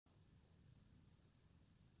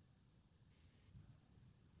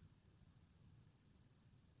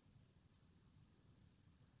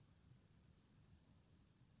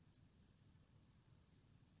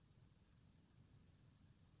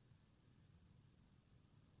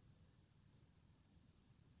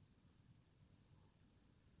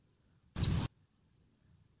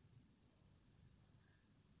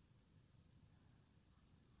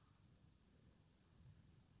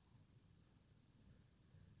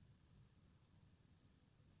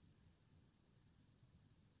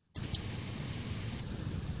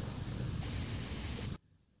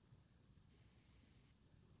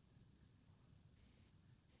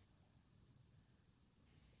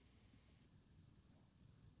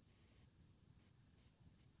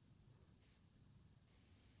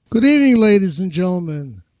Good evening, ladies and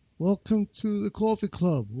gentlemen. Welcome to the Coffee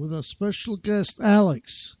Club with our special guest,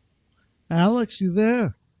 Alex. Alex, you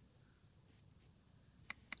there?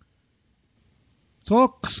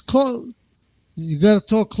 You got to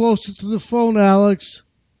talk closer to the phone,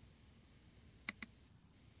 Alex.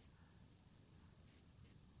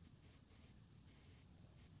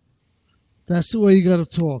 That's the way you got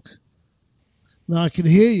to talk. Now I can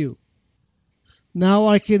hear you. Now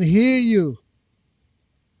I can hear you.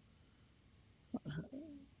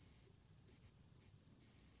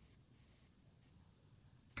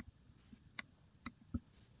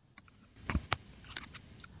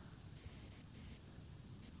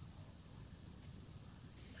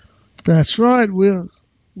 That's right. We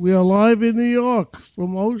are live in New York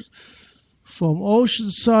from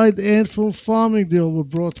Oceanside and from Farmingdale. We're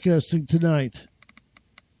broadcasting tonight.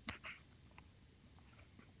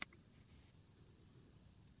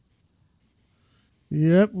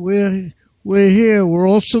 Yep, we're here. We're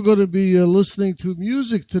also going to be listening to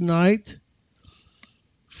music tonight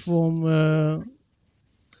from a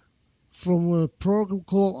program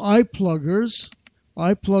called IPluggers.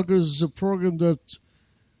 IPluggers is a program that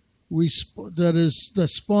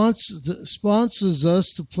sponsors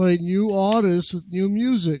us to play new artists with new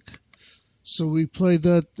music. So we play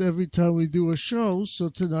that every time we do a show. So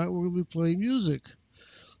tonight we're going to be playing music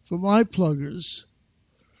from IPluggers.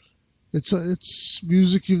 It's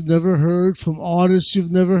music you've never heard from artists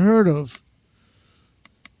you've never heard of.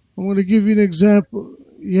 I'm going to give you an example.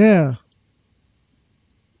 Yeah.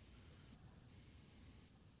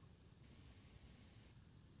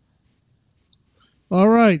 All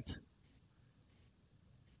right.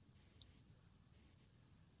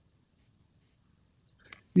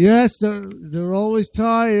 Yes, they're always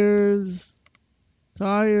tired.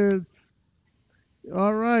 Tired.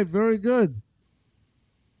 All right, very good.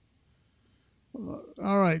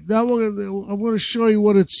 All right, now I'm going to show you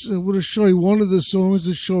what it's. I'm going to show you one of the songs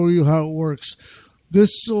to show you how it works.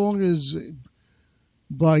 This song is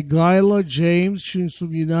by Gyla James. She's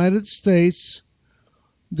from the United States.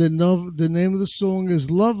 The name of the song is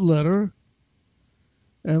Love Letter,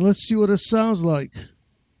 and let's see what it sounds like.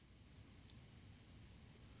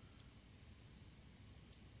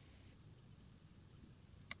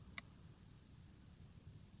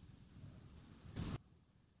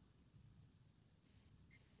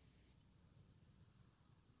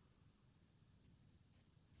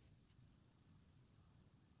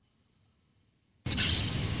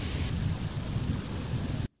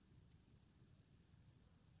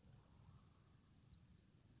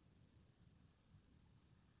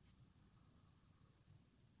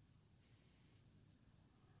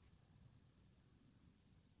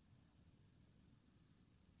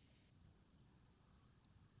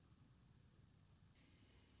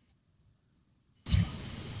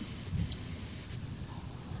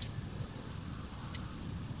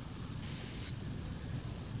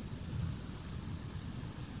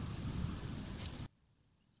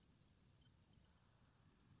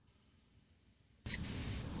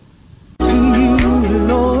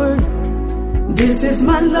 This is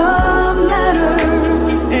my love letter,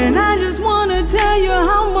 and I just want to tell you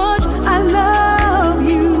how much I love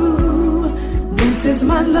you. This is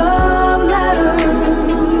my love letter,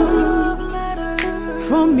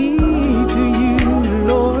 from me to you,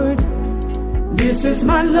 Lord. This is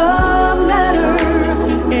my love letter,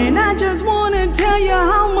 and I just want to tell you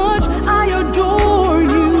how much I adore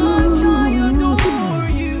you.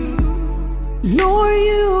 Lord,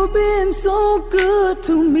 you've been so good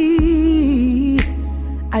to me.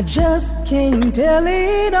 I just can't tell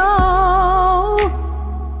it all,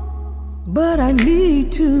 but I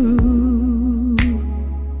need to.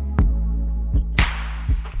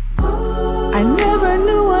 I never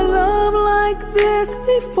knew a love like this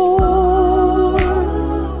before.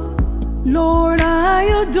 Lord, I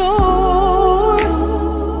adore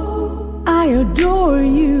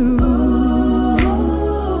you.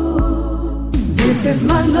 This is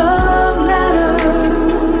my love letter,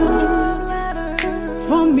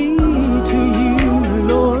 from me to you,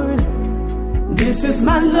 Lord. This is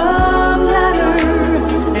my love letter,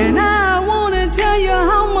 and I want to tell you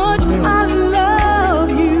how much I love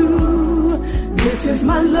you. This is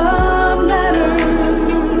my love letter,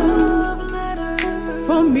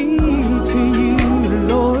 from me to you,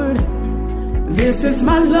 Lord. This is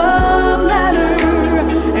my love letter,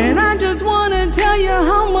 and I just want to tell you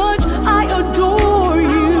how much I adore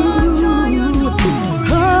you.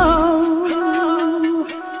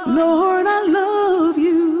 Lord, I love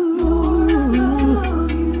you.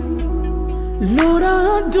 Lord,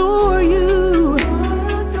 I adore you.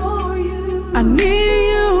 I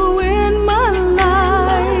need you in my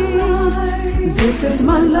life. This is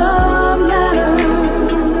my love letter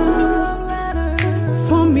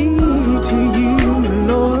for me to you,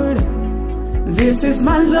 Lord. This is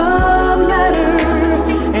my love letter,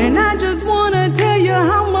 and I just want to tell you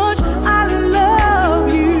how much I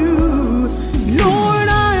love you. Lord,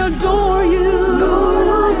 I adore you. Lord,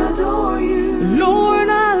 I adore you. Lord,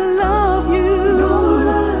 I love you. Lord,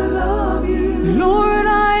 I love you. Lord,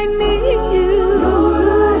 I need you. Lord,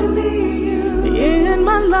 I need you in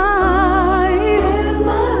my life. In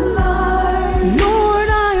my life. Lord,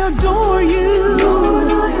 I adore you.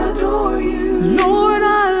 Lord, I adore you. Lord, I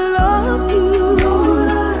love you. Lord,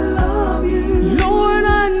 I love you. Lord,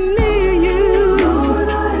 I need you. Lord,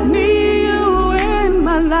 I need you in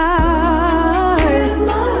my life. In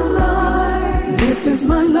my life. This is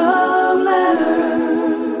my love letter.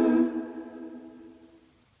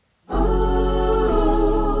 Oh,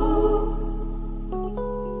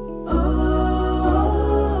 oh, oh,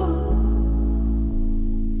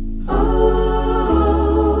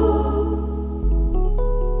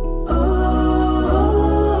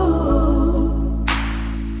 oh.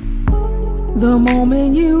 The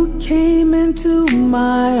moment you came into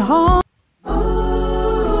my heart.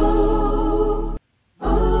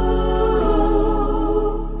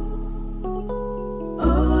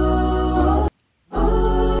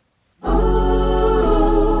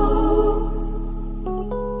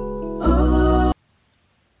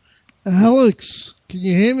 Alex, can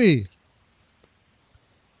you hear me?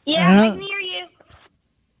 Yeah, I can hear you.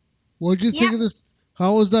 What'd you think of this?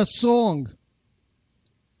 How was that song?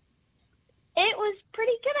 It was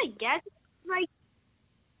pretty good, I guess. Like,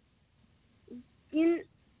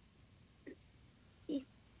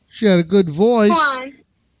 She had a good voice. Come on.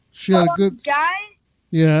 She had a good. Guys,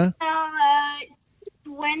 Yeah.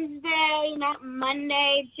 Wednesday, not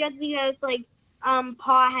Monday, just because, like,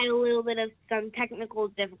 Paul had a little bit of some technical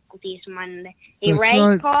difficulties Monday. You That's right,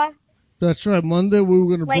 right. Paul? That's right. Monday we were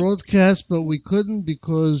going to Like- broadcast, but we couldn't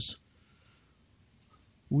because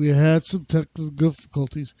we had some technical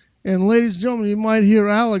difficulties. And ladies and gentlemen, you might hear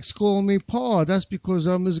Alex calling me Pa. That's because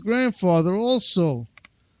I'm his grandfather also.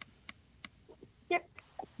 Yep.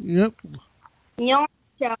 Yep. You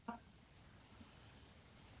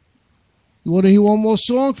You want to hear one more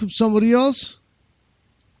song from somebody else?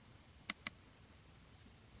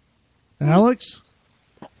 Alex?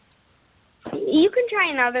 You can try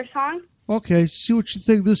another song. Okay, see what you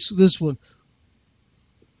think this one.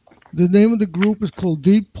 The name of the group is called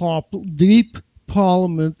Deep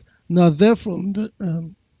Parliament. Now they're from the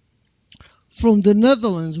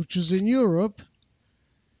Netherlands, which is in Europe.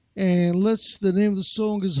 And the name of the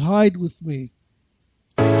song is Hide With Me.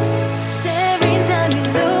 Every time you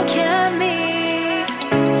look at me,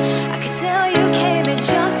 I could tell you came here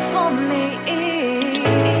just for me.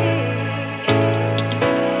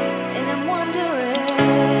 And I'm wondering,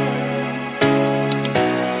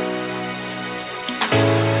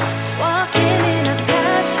 walking in, I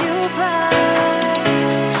pass you by,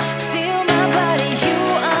 feel my body, you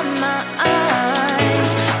are mine.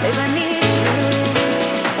 Babe, I need you,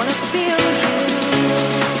 wanna feel you.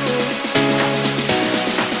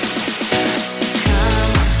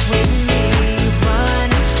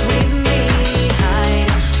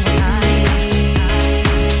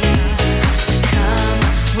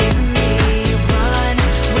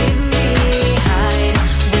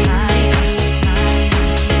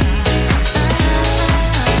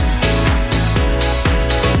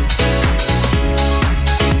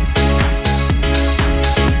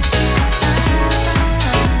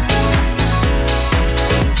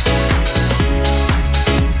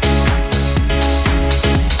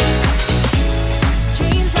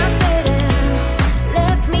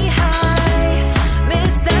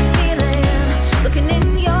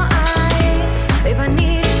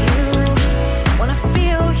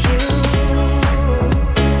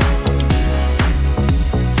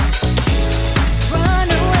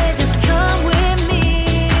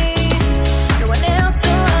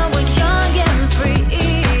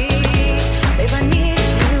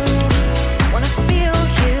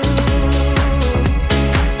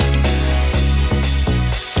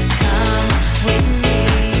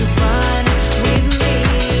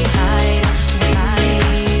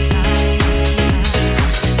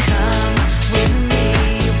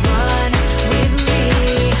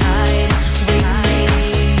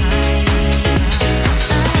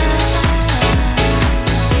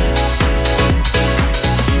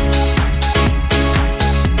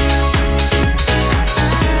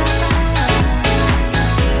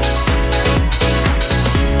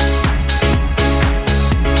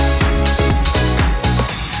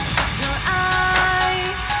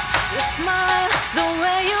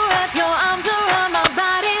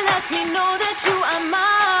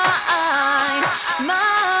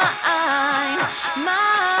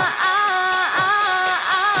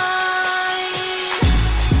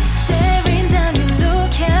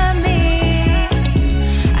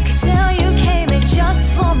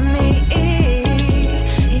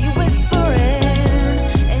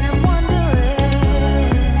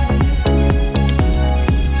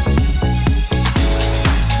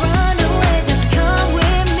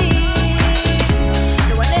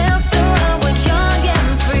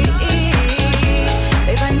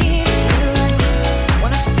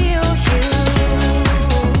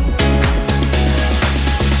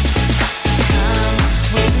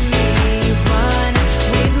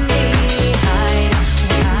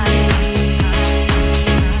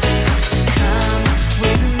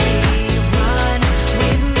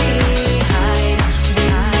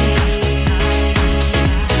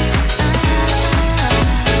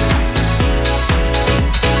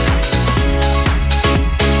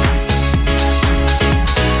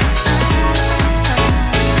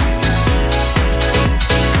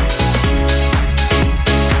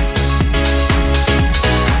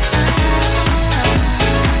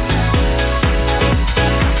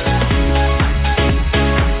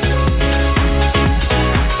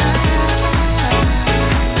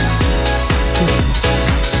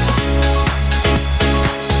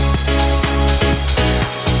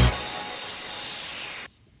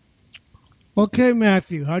 Okay,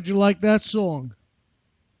 Matthew, how'd you like that song?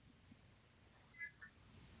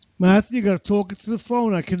 Matthew, you got to talk into the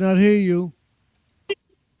phone. I cannot hear you.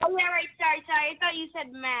 Oh, yeah, right. Sorry. I thought you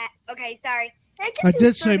said Matt. Okay, sorry. I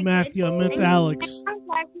did say Matthew. I meant Alex.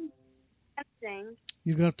 Dancing.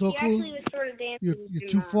 You got to He talk. actually was sort of dancing. You're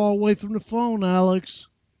too far away from the phone, Alex.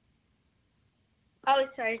 Oh,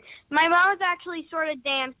 sorry. My mom was actually sort of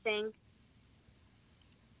dancing.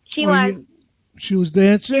 She Oh, was. She was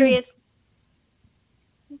dancing? Serious.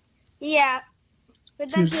 Yeah.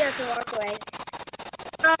 But then she had to walk away.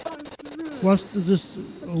 What is this?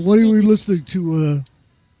 What are we listening to?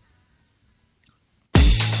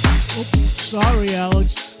 Sorry,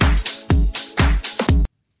 Alex.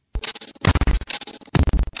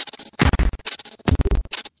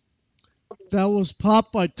 That was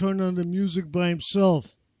Popeye turned on the music by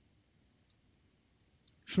himself.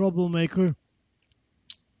 Troublemaker.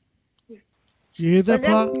 Did you hear that,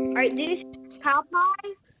 Pop? Did you say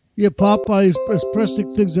Popeye? Yeah, Popeye is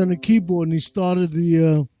pressing things on the keyboard, and he started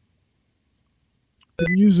the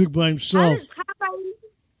music by himself.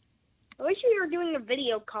 I wish we were doing a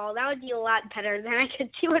video call. That would be a lot better. Then I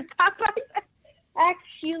could see what Popeye's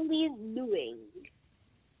actually doing.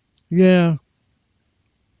 Yeah,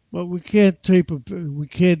 but we can't we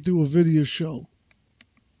can't do a video show.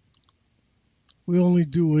 We only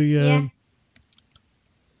do a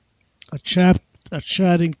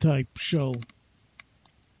chatting type show.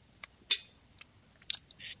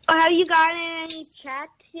 Oh, have you gotten any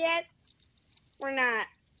chats yet, or not?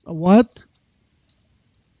 A what?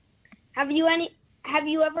 Have you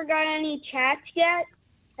ever gotten any chats yet?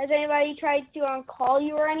 Has anybody tried to call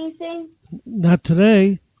you or anything? Not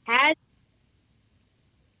today.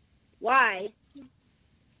 Why?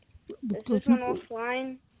 Because Is this one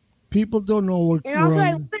offline? People don't know what And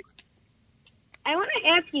also, I want to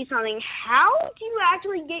ask you something. How do you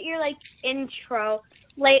actually get your intro,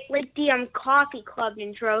 like the Coffe Club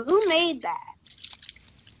intro? Who made that?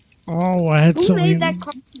 Oh, I had Who made that?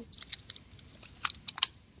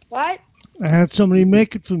 What? I had somebody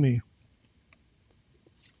make it for me.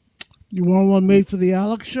 You want one made for the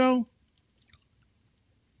Alex show?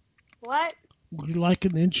 What? Would you like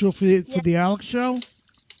an intro for the Alex show?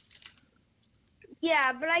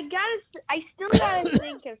 Yeah, but I still gotta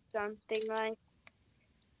think of something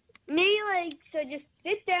maybe so just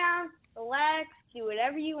sit down, relax, do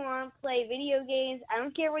whatever you want, play video games. I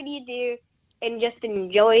don't care what you do, and just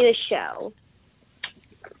enjoy the show.